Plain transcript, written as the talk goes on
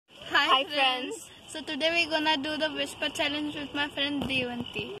Hi friends. So today we're gonna do the whisper challenge with my friend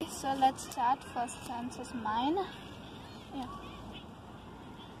Devanti. So let's start. First chance is mine. Yeah.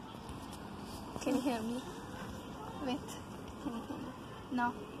 Can you hear me? Wait. Can you hear me?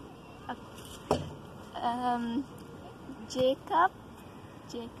 No. Jacob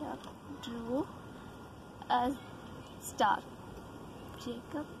drew a star.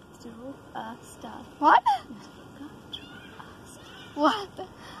 Jacob drew a star. What? Jacob drew a star. What?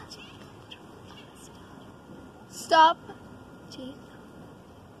 Jacob drew a star. Stop. Jacob.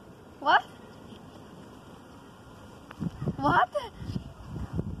 What? What?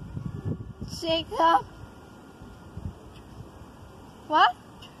 Jacob. What?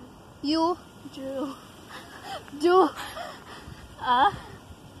 You Drew do a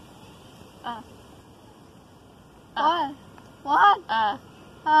what?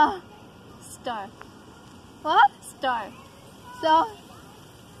 What? star. What? Star. Stock.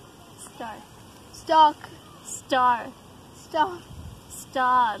 Star. Stock. Star. Stock.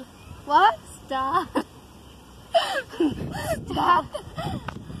 Star. What? Star. Star.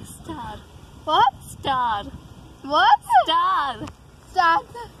 Star. What? Star. What? Star. Start.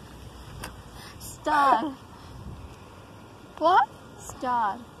 Star. What?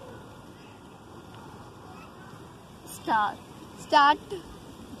 Star. Star. Start.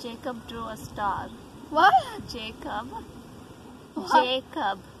 Jacob drew a star. What? Jacob. What?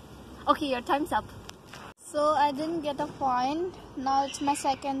 Jacob. Okay, your time's up. So I didn't get a point. Now it's my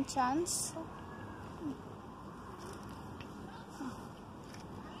second chance.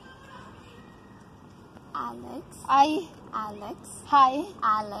 Alex. Alex. Hi.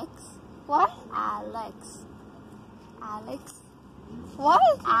 Alex. What? Alex. Alex. What?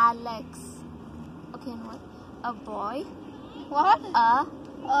 Alex. Okay, and what? A boy. What? A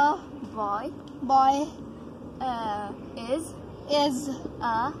A boy. boy Is is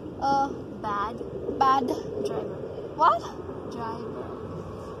a a bad bad driver. what? Driver.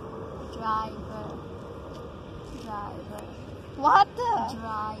 Driver. Driver. What?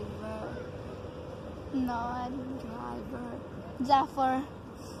 Driver. No, I didn't. Driver. Jaffer.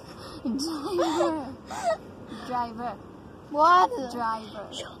 Driver. Driver. What? Driver.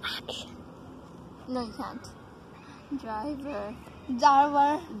 Show action. No, you can't. Driver.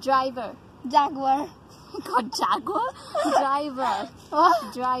 Jarver. Driver. Jaguar. God, Jaguar. Driver.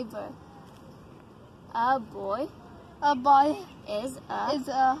 What? Driver. A boy A boy is is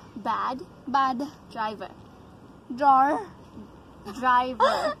a bad bad driver. drawer.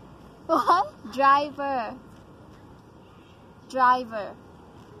 Driver. What? Driver. Driver.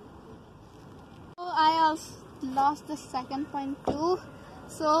 So I also lost the second point too.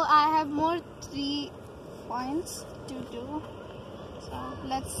 So I have more 3 points to do. So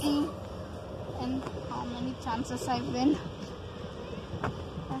let's see and how many chances I win.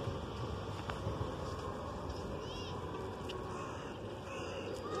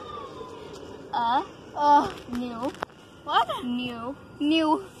 A new What?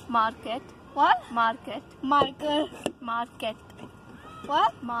 New. market. What? Market. Marker. Market.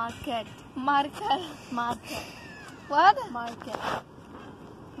 What? Market. Marker. Market. What? Market.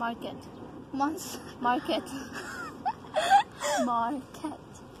 Market. Monster. Market. Market.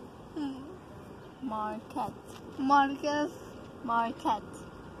 Market. Marcus. Market.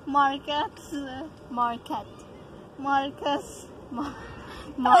 Marcus. Market. Marcus.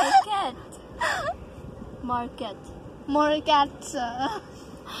 Market. Market. Marcats.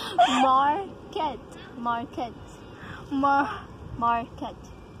 Market. Market. Market.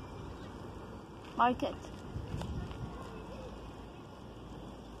 Market.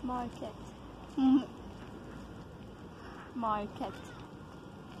 Market. Market.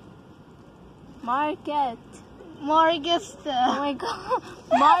 Market. Marcus. Oh my god.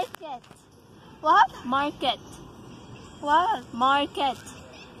 Market. What? Market. What? Market.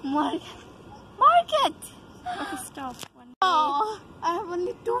 Market. Market. Okay, stop. Oh, I have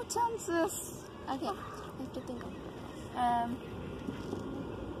only 2 chances. Okay, I have to think of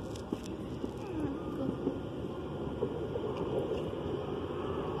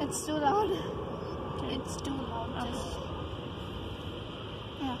It's too loud. It's too loud. Okay. Just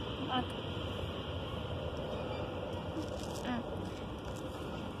yeah. Okay.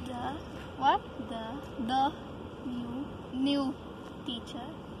 The What? The New teacher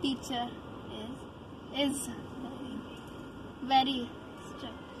teacher is is very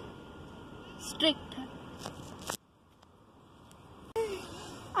strict. strict.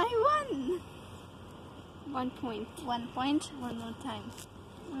 I won. 1 point. 1 point. One more time.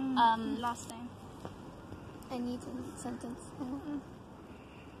 Last time. I need a sentence.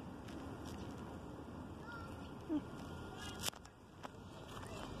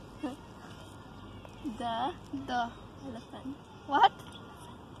 The The. elephant. What?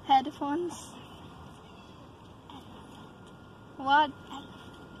 Headphones. What?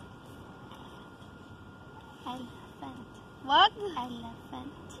 Elephant. What?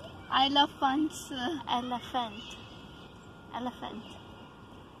 Elephant. Elephants. Elephant. Elephant.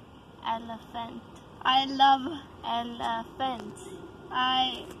 Elephant. I love. Elephant.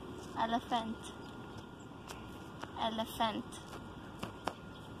 I. Elephant. Elephant.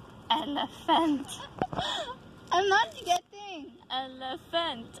 Elephant. I'm not getting.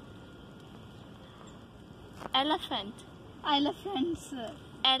 Elephant. Elephant. Elephants.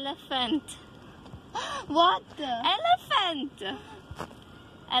 Elephant. What? Elephant.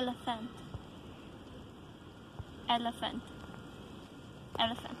 Elephant. Elephant.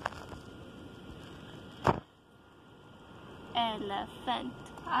 Elephant. Elephant.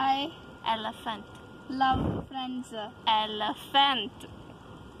 I Elephant. love friends. Elephant.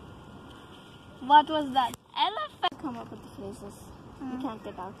 What was that? Elephant. Come up with the phrases. You can't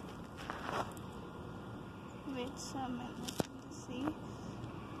get out. Wait a minute. See.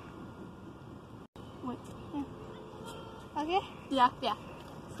 Wait. Okay. Yeah, yeah.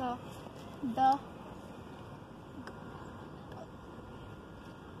 So the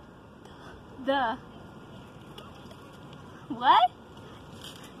The. What?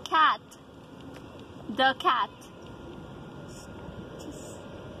 Cat. The cat.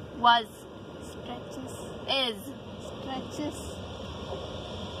 Was. stretches. Is. Stretches.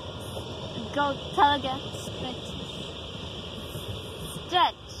 Go tell again. Stretches.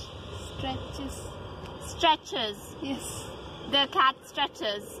 Stretch. Stretches. Stretches. Yes. The cat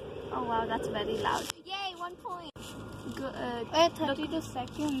stretches. Oh wow, that's very loud. Yay, 1 point. Good. Wait, 32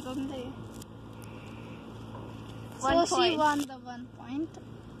 seconds only. 1 So point. she won the 1 point.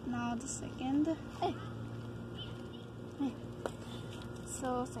 Now the second. Hey. Hey.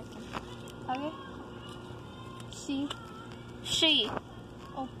 So second. Okay. She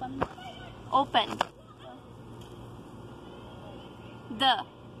Open. opened. The.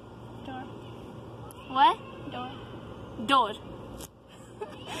 Door. What? Door. Door.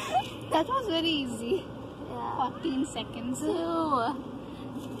 That was very easy. Yeah. 14 seconds. Two.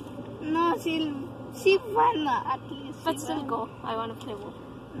 No, she won at least. But still go. I want to play more.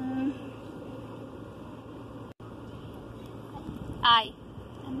 I.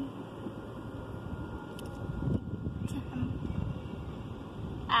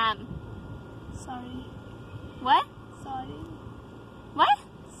 Am. Sorry. What? Sorry. What?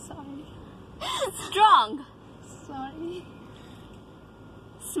 Sorry. Strong. Sorry.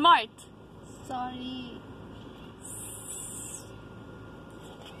 Smart. Sorry.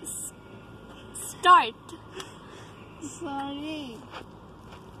 Start. Sorry.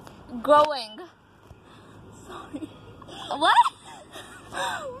 Growing. Sorry. What?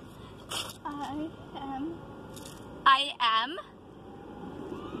 I am I am.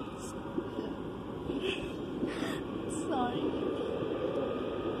 sorry.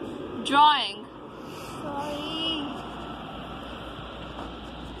 Drawing. Sorry.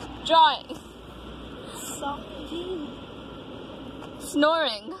 Drawing. Sorry.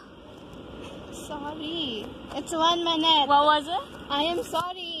 Snoring. Sorry. It's 1 minute. What was it? I am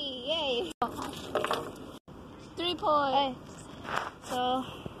sorry. Yay. 3 points. Hey. So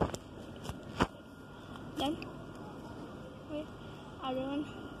then wait. Aaron.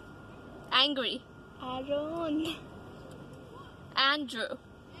 Angry. Aaron. Andrew.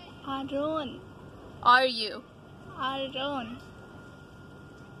 Aaron. Are you? Aaron.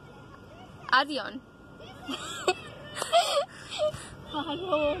 Aryan.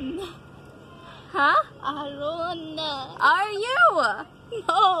 Aaron. Huh? Aaron. Are you?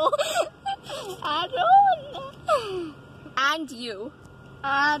 No. Aaron. And you.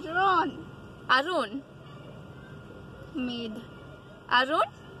 Aaron. Arun. Maid. Arun?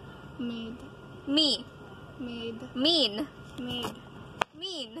 Maid. Me. Maid. Mean. Maid.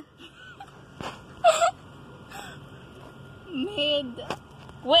 Mean. Maid.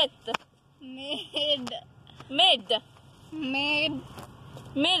 With. Maid. Mid. Maid.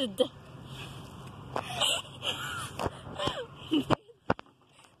 Mid.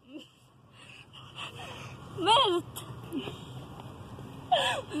 Mid.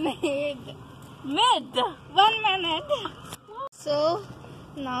 Maid. Mid. 1 minute. So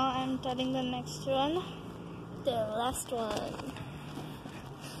now I'm telling the next one. The last one.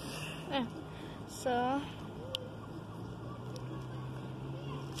 Yeah. So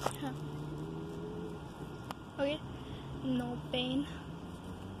okay. No pain.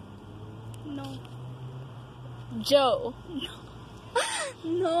 No. Joe.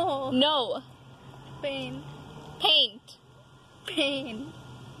 No. No. Pain. Paint. Pain.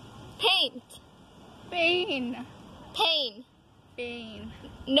 Paint. Pain. Pain. Pain.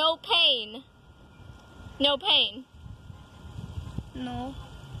 No pain. No pain. No.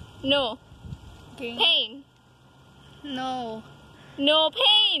 No. Gain. Pain. No. No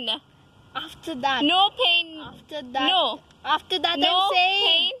pain. After that. No pain. After that. No. After that No I'm saying.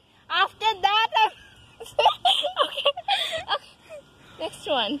 pain. After that Okay. Next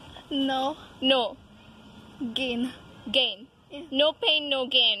one. No. No. Gain. Gain. Yeah. No pain, no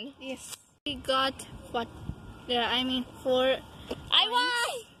gain. Yes. We got what? Yeah, I mean 4. I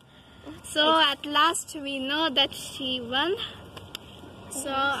won. So at last we know that she won. So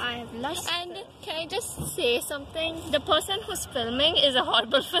I have lost. And can I just say something? The person who's filming is a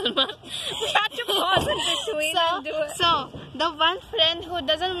horrible filmer. We had to pause in between and do it. So the one friend who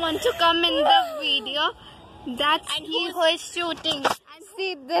doesn't want to come in the video, that's And he who is shooting. And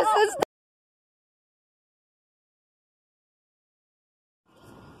see, this is.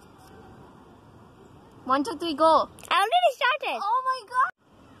 1, 2, 3, go. I already started. Oh my god!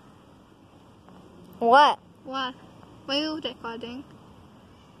 What? What? Were you recording?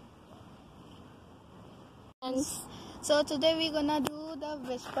 And So today we're gonna do the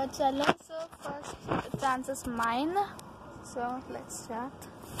whisper challenge. So first the chance is mine. So let's start.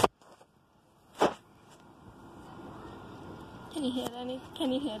 can you hear anything?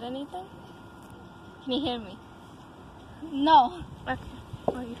 Can you hear me? No. Okay.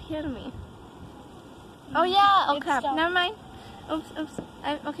 Oh, you hear me? Oh yeah. Oh It's crap. stopped. Never mind. Oops.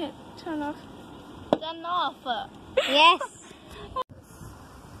 Okay. Turn off. Turn off. Yes.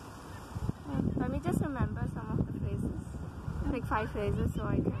 Let me just remember some of the phrases. Like 5 phrases so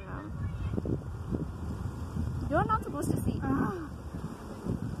I can You're not supposed to see.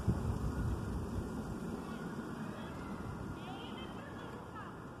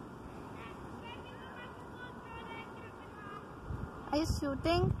 Are you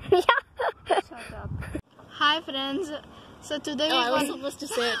shooting? Yeah. Shut up. Hi friends. So today Oh, I we're was going. supposed to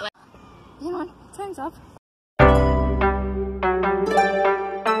say it like You know, time's up.